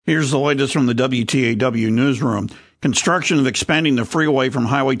Here's the latest from the WTAW newsroom. Construction of expanding the freeway from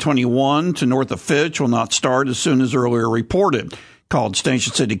Highway 21 to north of Fitch will not start as soon as earlier reported. College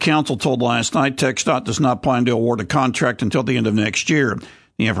Station City Council told last night TxDOT does not plan to award a contract until the end of next year.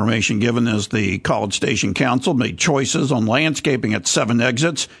 The information given as the College Station Council made choices on landscaping at 7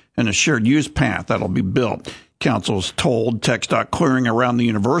 exits and a shared use path that'll be built. Council's told TxDOT clearing around the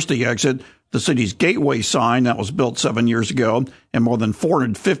university exit, the city's gateway sign that was built 7 years ago, and more than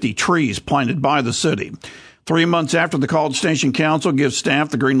 450 trees planted by the city. 3 months after the College Station Council gives staff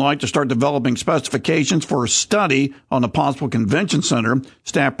the green light to start developing specifications for a study on a possible convention center,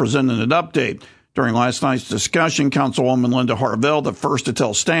 staff presented an update. During last night's discussion, Councilwoman Linda Harvell, the first to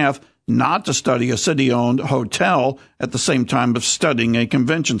tell staff not to study a city-owned hotel at the same time of studying a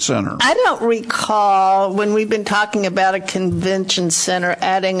convention center. I don't recall when we've been talking about a convention center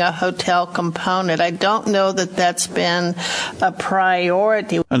adding a hotel component. I don't know that that's been a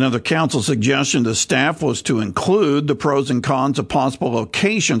priority. Another council suggestion to staff was to include the pros and cons of possible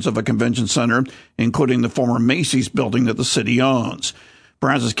locations of a convention center, including the former Macy's building that the city owns.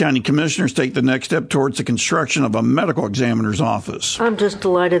 Brazos County Commissioners take the next step towards the construction of a medical examiner's office. I'm just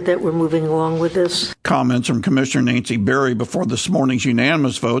delighted that we're moving along with this. Comments from Commissioner Nancy Berry before this morning's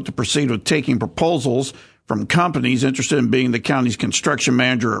unanimous vote to proceed with taking proposals from companies interested in being the county's construction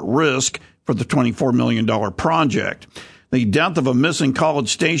manager at risk for the $24 million project. The death of a missing College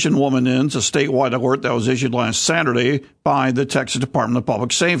Station woman ends a statewide alert that was issued last Saturday by the Texas Department of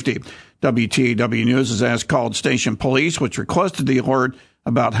Public Safety. WTAW News has asked College Station Police, which requested the alert,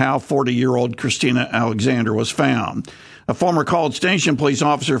 about how 40-year-old Christina Alexander was found. A former College Station police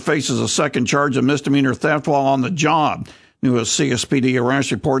officer faces a second charge of misdemeanor theft while on the job. Newest CSPD arrest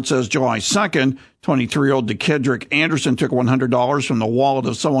report says July 2nd, 23-year-old DeKedrick Anderson took $100 from the wallet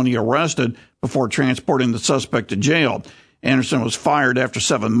of someone he arrested before transporting the suspect to jail. Anderson was fired after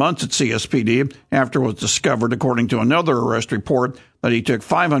 7 months at CSPD after it was discovered, according to another arrest report, that he took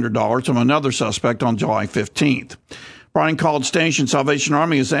 $500 from another suspect on July 15th. Bryan College Station Salvation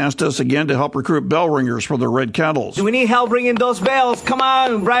Army has asked us again to help recruit bell ringers for their red kettles. We need help ringing those bells. Come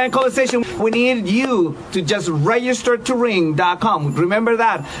on, Bryan College Station. We need you to just register to ring.com. Remember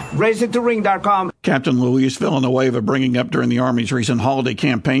that, register to ring.com. Captain Luis Villanueva bringing up during the Army's recent holiday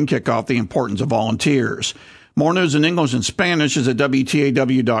campaign kickoff the importance of volunteers. More news in English and Spanish is at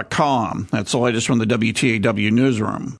WTAW.com. That's the latest from the WTAW newsroom.